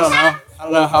 bedrooms? downstairs. I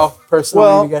don't know how personal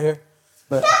Well- you got here.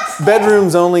 But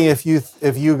Bedrooms only if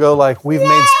you go like we've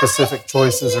made specific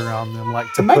choices around them,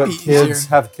 like to might put be kids easier.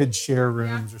 have kids share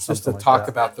rooms or something just to like talk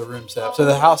that. about the room setup. So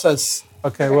the house has.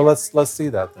 Okay, well let's see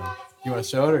that then. You want to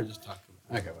show it or just talk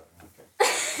about it?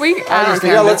 Okay.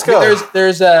 Yeah, let's go.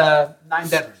 There's 9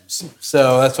 bedrooms,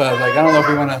 so that's why I was like, I don't know if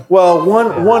we want to. Well,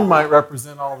 one might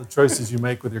represent all the choices you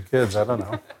make with your kids. I don't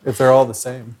know if they're all the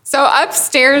same. So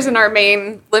upstairs in our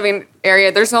main living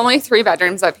area, there's only 3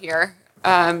 bedrooms up here.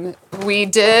 We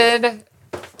did,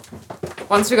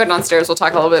 once we go downstairs, we'll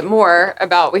talk a little bit more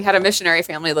about, we had a missionary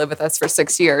family live with us for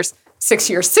 6 years.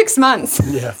 6 months.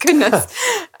 Yeah. Goodness.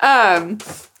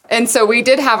 And so we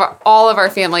did have all of our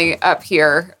family up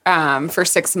here for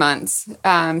 6 months.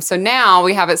 So now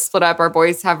we have it split up. Our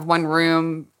boys have one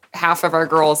room. Half of our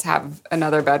girls have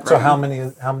another bedroom. So how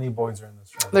many boys are in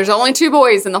this room? There's only 2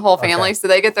 boys in the whole family, Okay. so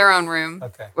they get their own room,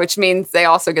 Okay. which means they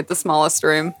also get the smallest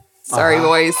room. Sorry,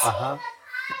 boys. Uh-huh.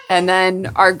 And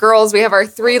then our girls, we have our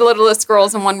 3 littlest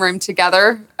girls in one room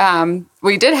together.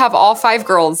 We did have all 5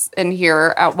 girls in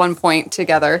here at one point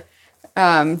together,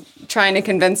 trying to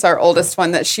convince our oldest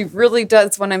one that she really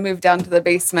does want to move down to the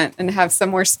basement and have some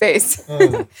more space.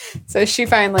 So she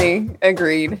finally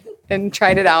agreed and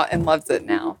tried it out and loves it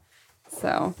now.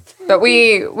 So, but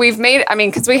we've made,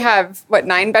 because we have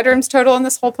 9 bedrooms total in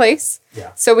this whole place.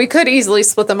 Yeah. So we could easily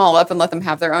split them all up and let them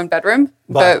have their own bedroom,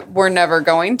 but we're never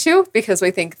going to because we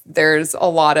think there's a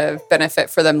lot of benefit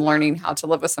for them learning how to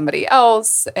live with somebody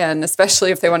else, and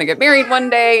especially if they want to get married one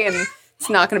day, and it's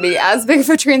not going to be as big of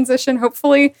a transition,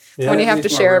 hopefully, when you have to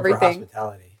share everything.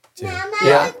 Hospitality too.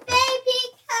 Yeah.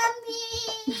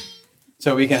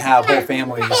 So we can have whole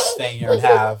families staying here and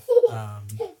have.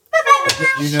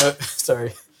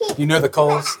 Sorry. You know the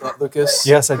Coles, Lucas?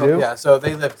 Yes, I do. Yeah, so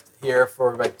they lived here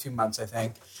for like 2 months, I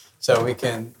think. So we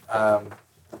can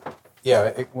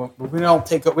we don't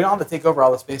have to take over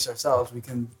all the space ourselves. We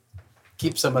can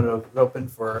keep some of it open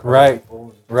for other Right. people.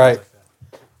 and things Right. like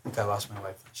that. I think I lost my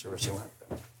wife. Not sure where she went.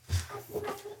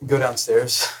 But go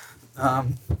downstairs.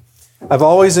 I've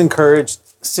always encouraged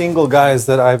single guys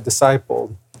that I've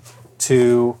discipled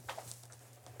to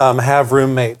have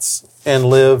roommates and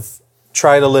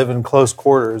try to live in close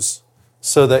quarters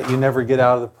so that you never get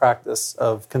out of the practice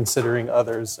of considering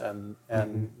others and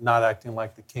not acting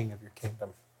like the king of your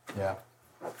kingdom. Yeah.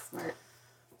 That's smart.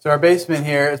 So our basement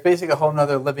here is basically a whole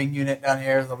nother living unit down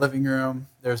here. The living room.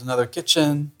 There's another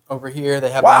kitchen over here. They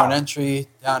have their own entry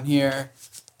down here,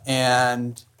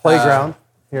 and Playground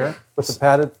here with the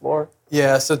padded floor.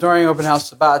 Yeah. So during open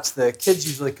house Shabbats, the kids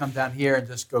usually come down here and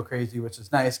just go crazy, which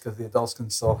is nice because the adults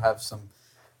can still have some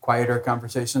quieter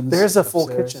conversations. There's a full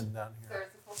upstairs. kitchen down here.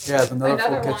 Yeah, there's another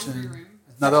full laundry kitchen. room.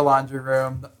 Another laundry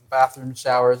room, bathroom,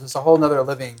 showers. It's a whole nother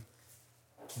living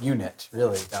unit,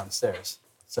 really, downstairs.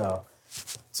 So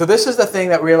this is the thing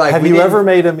that we're like. Have we you didn't- ever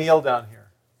made a meal down here?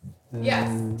 Yes.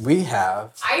 We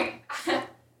have, I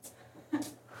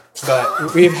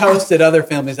but we've hosted other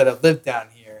families that have lived down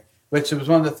here, which was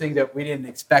one of the things that we didn't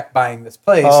expect buying this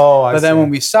place. Oh, I But then see. when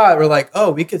we saw it, we're like,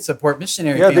 oh, we could support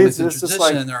missionary Yeah, families in this is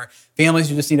like- tradition, or families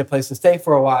who just need a place to stay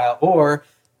for a while, or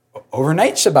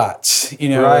overnight Shabbats,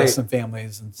 Right. with some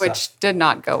families and stuff. which did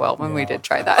not go well when we Yeah. did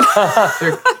try that.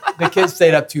 The kids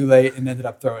stayed up too late and ended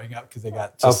up throwing up because they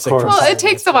got just Of sick. course. from Well, sitting it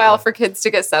takes a while for kids to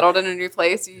get settled in a new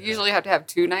place. You usually have to have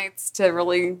 2 nights to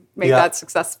really make Yeah. that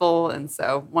successful. And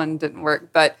so one didn't work.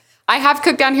 But I have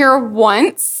cooked down here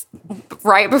once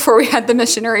right before we had the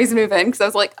missionaries move in because I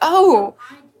was like, oh,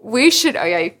 we should. Oh,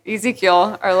 yeah,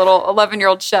 Ezekiel, our little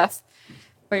 11-year-old chef.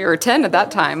 Well, you were 10 at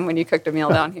that time when you cooked a meal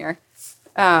down here.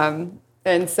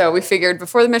 And so we figured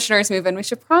before the missionaries move in, we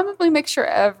should probably make sure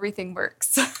everything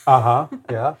works.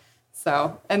 Yeah.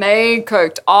 So, and they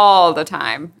cooked all the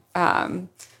time,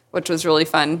 which was really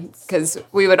fun because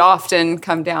we would often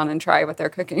come down and try what they're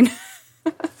cooking.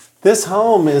 This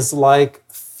home is like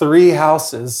 3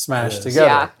 houses smashed is. together.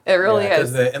 Yeah, it really Because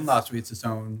is. the in-law suite's its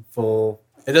own full.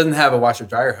 It doesn't have a washer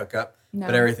dryer hookup, No.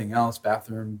 but everything else: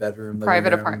 bathroom, bedroom, living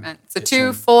Private room, apartment. So kitchen.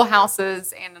 2 full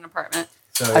houses and an apartment.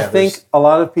 So, I yeah, think there's a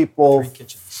lot of people 3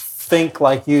 kitchens. think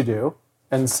like you do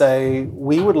and say,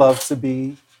 we would love to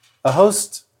be a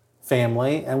host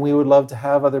family and we would love to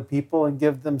have other people and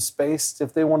give them space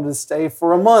if they wanted to stay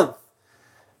for a month.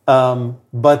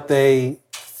 But they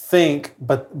think,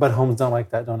 but homes don't like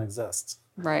that, don't exist.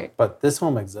 Right. But this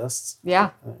home exists.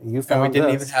 Yeah. You And found we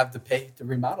didn't this. even have to pay to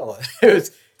remodel it. It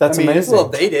was. That's It's a amazing. little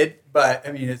dated, but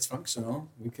I mean, it's functional.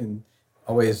 We can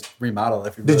always remodel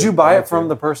if you. Did really you buy want it from to.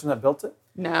 the person that built it?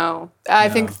 No. I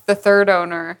think the 3rd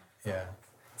owner. Yeah.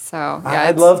 So, yeah. I'd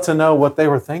it's- love to know what they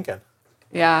were thinking. I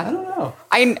Yeah. don't know.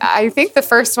 I think the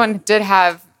first one did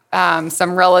have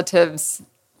some relatives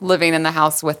living in the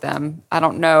house with them. I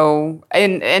don't know.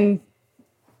 And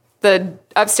the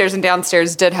upstairs and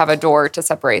downstairs did have a door to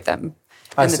separate them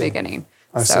I in the see. beginning.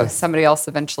 I So see. somebody else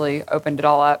eventually opened it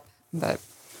all up. But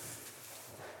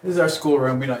This is our school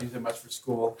room. We don't use it much for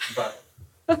school, but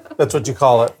That's what you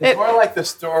call it. it's more like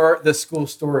the school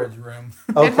storage room.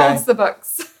 it Okay. holds the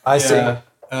books. I see. Yeah.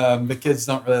 The kids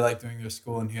don't really like doing their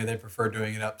school in here. They prefer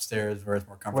doing it upstairs where it's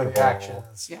more Where comfortable. the action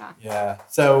is. Yeah. Yeah.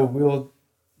 So we'll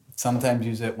sometimes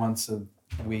use it once a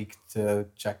week to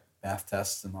check math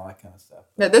tests and all that kind of stuff.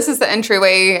 But this is the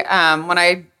entryway. When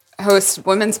I host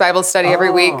women's Bible study every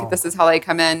Oh. week, this is how they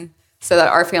come in so that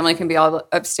our family can be all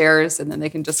upstairs and then they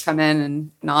can just come in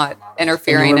and not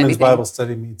interfering And the in women's anything. Bible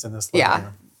study meets in this living Yeah.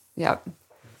 room. Yep.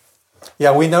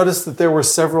 Yeah, we noticed that there were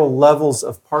several levels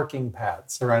of parking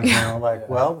pads around here. We're like,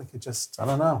 well, we could just, I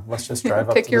don't know, let's just drive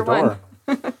up Pick to your the door.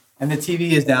 one. And the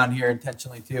TV is down here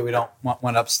intentionally too. We don't want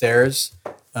one upstairs,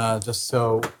 just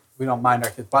so we don't mind our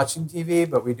kids watching TV,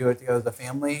 but we do it together as a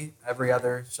family every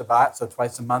other Shabbat. So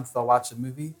twice a month they'll watch a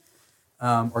movie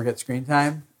or get screen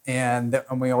time, and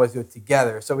we always do it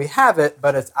together. So we have it,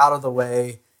 but it's out of the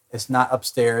way. It's not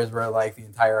upstairs where like the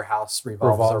entire house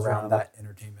revolves around that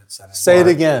entertainment center. Say it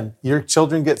again. Your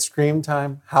children get scream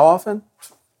time how often?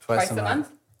 Twice a month.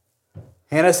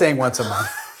 Hannah's saying once a month.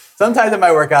 Sometimes it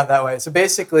might work out that way. So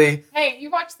basically, Hey, you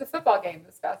watched the football game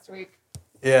this past week.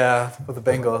 yeah, with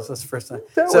the Bengals, that's the first time.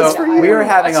 was So for we you. were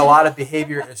having a lot of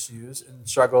behavior issues and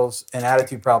struggles and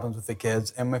attitude problems with the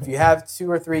kids. And if you have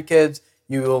 2 or 3 kids,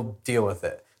 you will deal with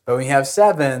it. But when you have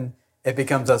 7, it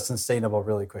becomes unsustainable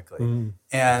really quickly.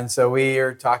 And so we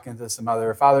are talking to some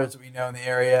other fathers that we know in the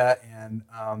area. And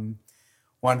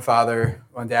one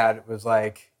dad was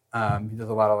like, he does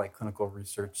a lot of like clinical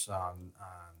research on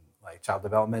like child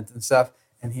development and stuff.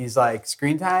 And he's like,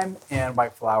 screen time and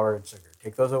white flour and sugar.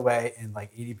 Take those away, and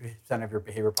like 80% of your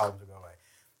behavior problems will go away.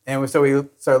 And so we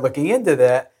started looking into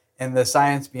that and the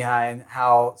science behind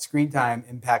how screen time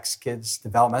impacts kids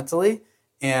developmentally.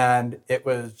 And it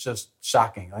was just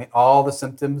shocking. Like all the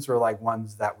symptoms were like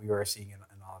ones that we were seeing in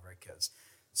all of our kids.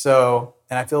 So,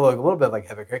 and I feel like a little bit like a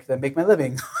hypocrite because I make my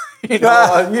living,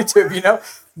 on YouTube,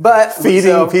 But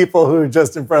Feeding people who are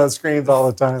just in front of screens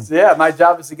all the time. Yeah, my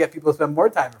job is to get people to spend more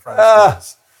time in front of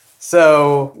screens.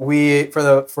 So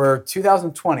for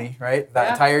 2020, right,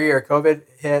 that entire year, COVID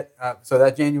hit. So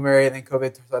that January, and then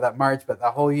COVID, so that March, but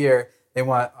that whole year, they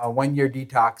want a 1-year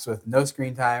detox with no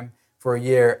screen time for a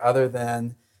year, other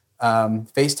than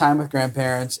FaceTime with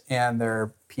grandparents and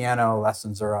their piano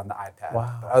lessons are on the iPad.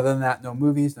 Wow. But other than that, no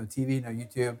movies, no TV, no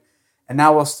YouTube. And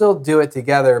now we'll still do it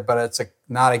together, but it's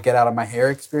not a get out of my hair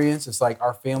experience. It's like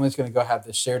our family's going to go have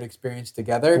this shared experience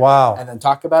together. Wow. And then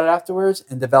talk about it afterwards.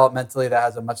 And developmentally, that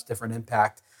has a much different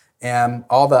impact. And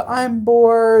all the I'm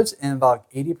boards and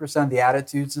about 80% of the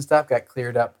attitudes and stuff got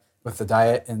cleared up with the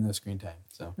diet and the screen time.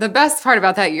 So The best part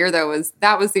about that year, though, was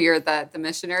that was the year that the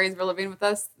missionaries were living with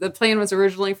us. The plan was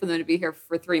originally for them to be here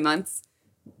for 3 months,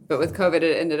 but with COVID,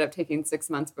 it ended up taking 6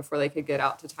 months before they could get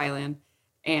out to Thailand.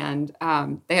 And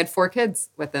they had 4 kids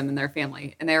with them in their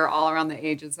family, and they were all around the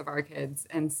ages of our kids.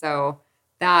 And so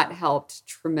that helped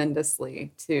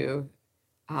tremendously to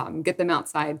get them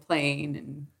outside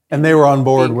playing. And they were on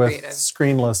board being with creative.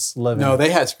 screenless living. no, they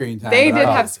had screen time. They but did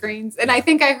I- have screens. And I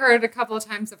think I heard a couple of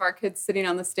times of our kids sitting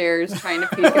on the stairs trying to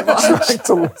peek and watch.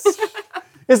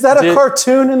 Is that a Did-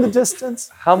 cartoon in the distance?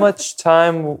 How much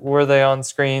time were they on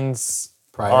screens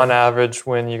Prior. on average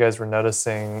when you guys were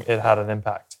noticing it had an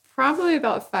impact? Probably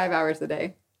about 5 hours a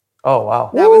day. Oh,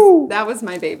 wow. That was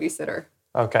my babysitter.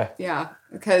 Okay. Yeah,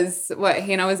 because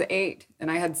Hannah was 8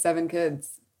 and I had 7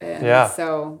 kids, and Yeah.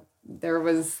 so there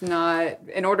was not.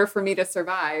 In order for me to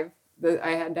survive,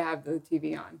 I had to have the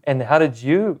TV on. And how did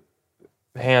you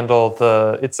handle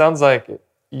it sounds like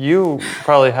you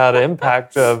probably had an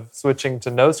impact of switching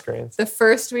to no screens. The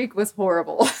first week was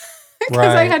horrible because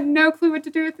I Right. had no clue what to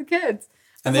do with the kids.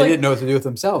 And I they was didn't know what to do with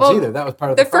themselves Well, either. That was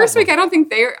part of The the first problem.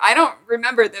 week, I don't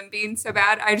remember them being so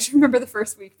bad. I just remember the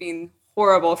first week being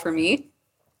horrible for me.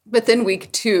 But then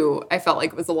week 2, I felt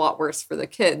like it was a lot worse for the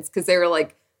kids because they were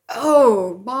like,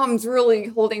 oh, mom's really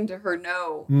holding to her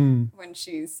no when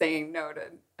she's saying no to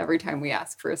every time we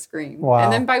ask for a screen. Wow.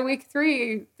 And then by week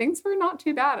 3, things were not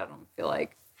too bad, I don't feel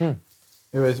like.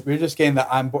 We were just getting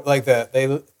the I'm board, like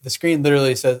the screen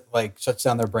literally says like shuts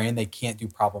down their brain. They can't do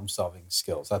problem solving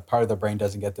skills. That part of their brain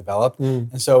doesn't get developed.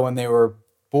 And so when they were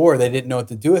bored, they didn't know what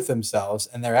to do with themselves,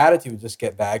 and their attitude would just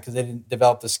get bad because they didn't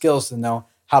develop the skills to know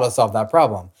how to solve that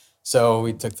problem. So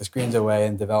we took the screens away,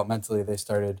 and developmentally they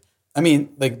started.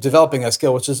 Developing a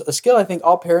skill, which is a skill I think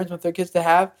all parents want their kids to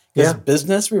have, because Yeah.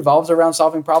 business revolves around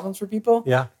solving problems for people.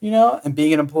 Yeah. And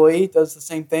being an employee does the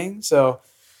same thing. So.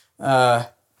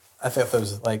 I thought that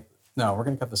was like, no, we're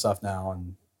going to cut this off now,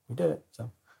 and we did it.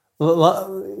 So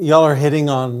Y'all are hitting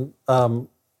on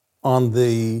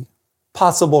the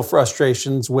possible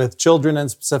frustrations with children and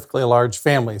specifically a large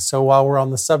family. So while we're on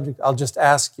the subject, I'll just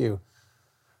ask you.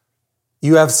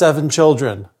 You have 7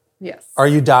 children. Yes. Are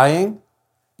you dying?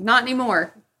 Not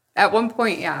anymore. At one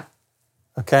point, yeah.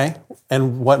 Okay.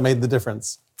 And what made the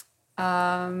difference?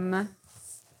 I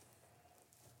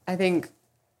think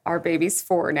our baby's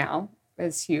 4 now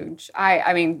is huge.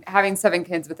 I mean, having 7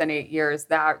 kids within 8 years,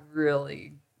 that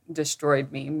really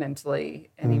destroyed me mentally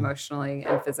and emotionally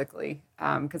and physically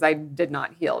because I did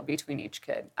not heal between each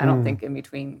kid. I don't think in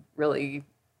between really,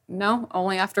 no,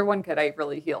 only after one kid I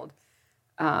really healed.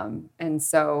 And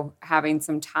so having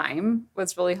some time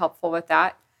was really helpful with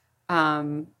that.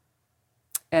 And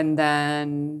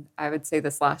then I would say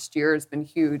this last year has been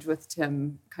huge with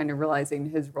Tim kind of realizing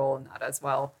his role in that as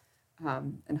well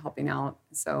and helping out.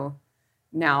 So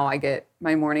now I get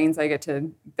my mornings,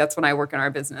 that's when I work in our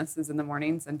business is in the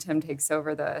mornings, and Tim takes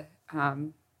over the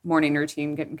morning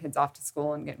routine, getting kids off to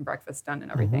school and getting breakfast done and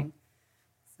everything.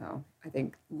 So I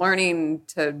think learning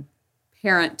to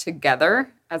parent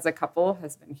together as a couple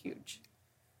has been huge.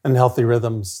 And healthy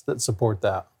rhythms that support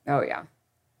that. Oh yeah.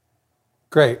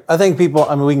 Great. I think people,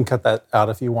 we can cut that out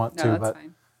if you want No, to, that's but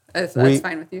fine. That's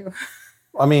fine with you.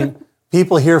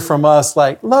 People hear from us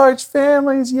like large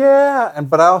families, yeah.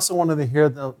 But I also wanted to hear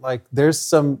there's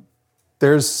some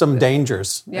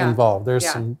dangers Yeah. involved. There's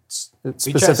Yeah. some we tried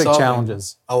specific solving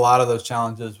challenges. A lot of those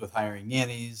challenges with hiring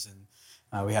nannies,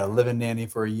 and we had a live-in nanny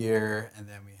for a year, and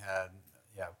then we had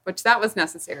Which that was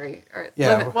necessary.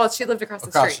 Yeah. She lived across the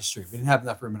across street. the street. We didn't have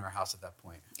enough room in our house at that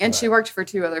point. And But- she worked for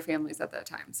 2 other families at that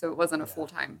time. So it wasn't a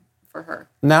full-time for her.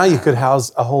 Now you could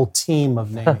house a whole team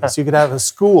of nannies. You could have a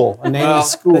school, a nanny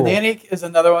school. The nanny is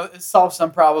another one. It solves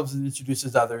some problems and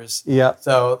introduces others. Yeah.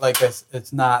 So like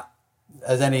it's not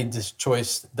as any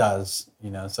choice does,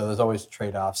 so there's always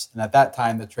trade-offs. And at that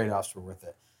time, the trade-offs were worth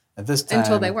it. At this time.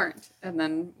 Until they weren't. And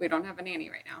then we don't have a nanny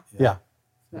right now. Yeah.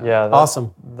 Yeah.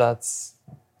 Awesome.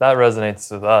 That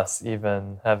resonates with us,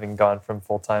 even having gone from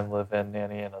full-time live-in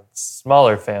nanny in a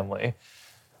smaller family.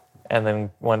 And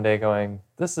then one day going,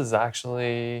 this is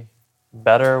actually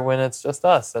better when it's just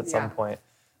us at some point.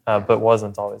 But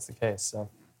wasn't always the case. So.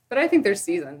 But I think there's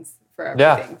seasons for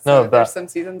everything. Yeah, no, there's some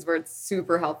seasons where it's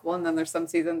super helpful, and then there's some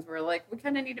seasons where like we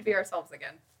kind of need to be ourselves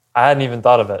again. I hadn't even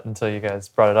thought of it until you guys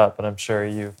brought it up, but I'm sure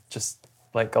you just,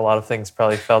 like a lot of things,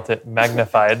 probably felt it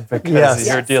magnified because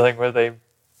you're dealing with a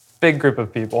big group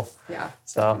of people. Yeah.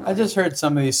 So I just heard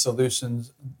some of these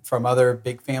solutions from other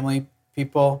big family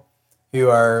people who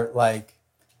are like,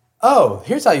 oh,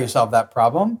 here's how you solve that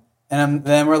problem. And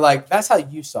then we're like, that's how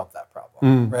you solve that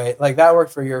problem, right? Like that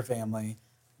worked for your family,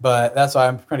 but that's why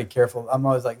I'm pretty careful. I'm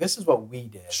always like, this is what we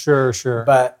did. Sure.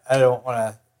 But I don't want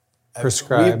to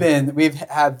prescribe. We've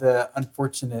had the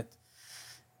unfortunate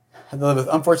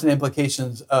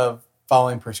implications of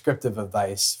following prescriptive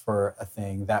advice for a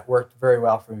thing that worked very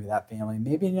well for that family,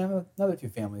 maybe another two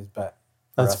families, but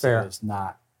for That's us, fair. It was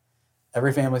not.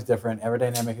 Every family's different. Every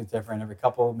dynamic is different. Every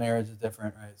couple marriage is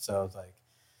different, right? So it's like,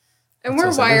 And So we're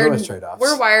it's like, there's wired. always trade-offs.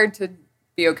 We're wired to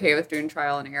be okay with doing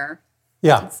trial and error.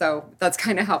 Yeah. So that's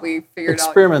kind of how we figured out.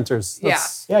 Experimenters.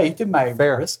 That's- yeah, you did my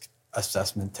Fair. risk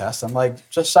assessment test. I'm like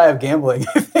just shy of gambling,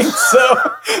 I think.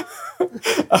 So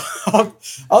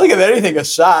I'll give anything a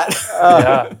shot.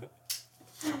 yeah.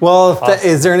 Well,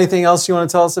 is there anything else you want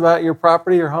to tell us about your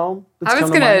property or home? that's I was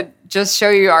come to gonna mind? just show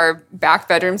you our back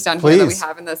bedrooms down here that we Please.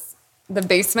 have in the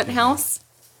basement house.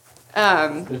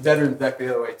 There's bedrooms back the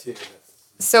other way too.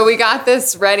 So we got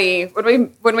this ready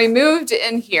when we moved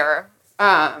in here.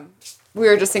 We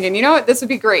were just thinking, you know what, this would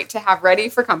be great to have ready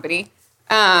for company.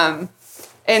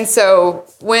 And so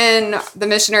when the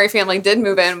missionary family did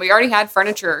move in, we already had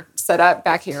furniture set up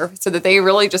back here so that they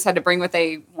really just had to bring what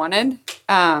they wanted.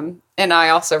 And I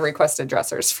also requested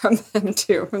dressers from them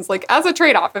too. It was like, as a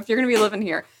trade-off, if you're going to be living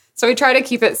here. So we try to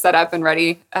keep it set up and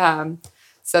ready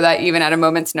so that even at a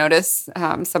moment's notice,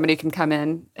 somebody can come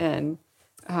in and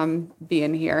be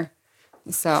in here.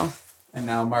 So. And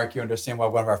now, Mark, you understand why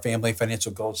one of our family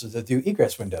financial goals is to do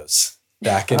egress windows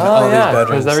back in all these bedrooms.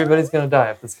 because everybody's going to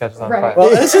die if this catches on Right. fire. Well,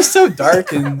 it's just so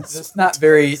dark and it's not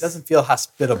very, it doesn't feel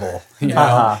hospitable, you know?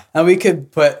 Uh-huh. And we could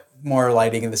put more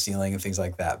lighting in the ceiling and things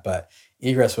like that. But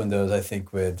egress windows, I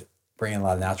think, would bring in a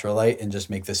lot of natural light and just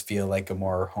make this feel like a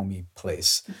more homey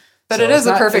place. But So it it's is a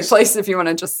not perfect just- place if you want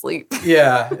to just sleep.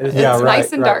 Yeah. It's Yeah, It's right,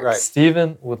 nice and right, dark. right.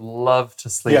 Stephen would love to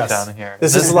sleep Yes. down here.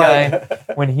 This is guy,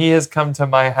 when he has come to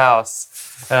my house,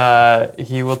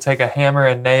 he will take a hammer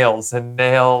and nails and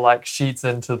nail like sheets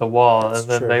into the wall, and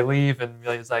then true. they leave, and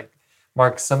he's like,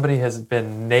 "Mark, somebody has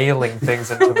been nailing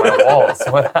things into my walls.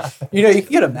 What happened?" You know, you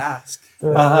can get a mask.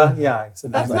 Yeah. It's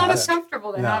That's not as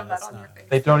comfortable to have that on your face.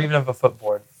 They don't even have a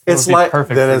footboard. It's It would be like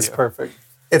perfect that for is you. perfect.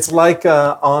 It's like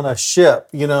on a ship.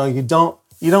 You know, you don't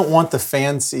want the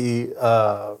fancy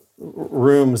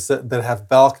rooms that have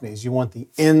balconies. You want the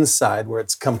inside where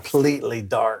it's completely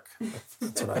dark.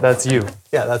 That's what I That's you.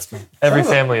 Yeah, that's me. Every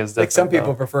family is different. Like some people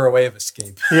though. prefer a way of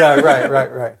escape. Yeah,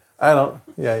 right. I don't.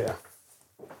 Yeah.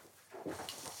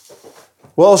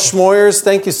 Well, Schmoyers,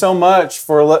 thank you so much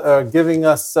for giving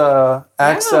us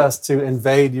access to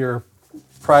invade your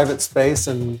private space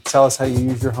and tell us how you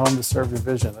use your home to serve your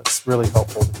vision. It's really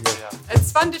helpful to hear.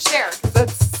 It's fun to share because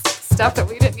it's stuff that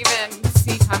we didn't even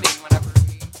see coming when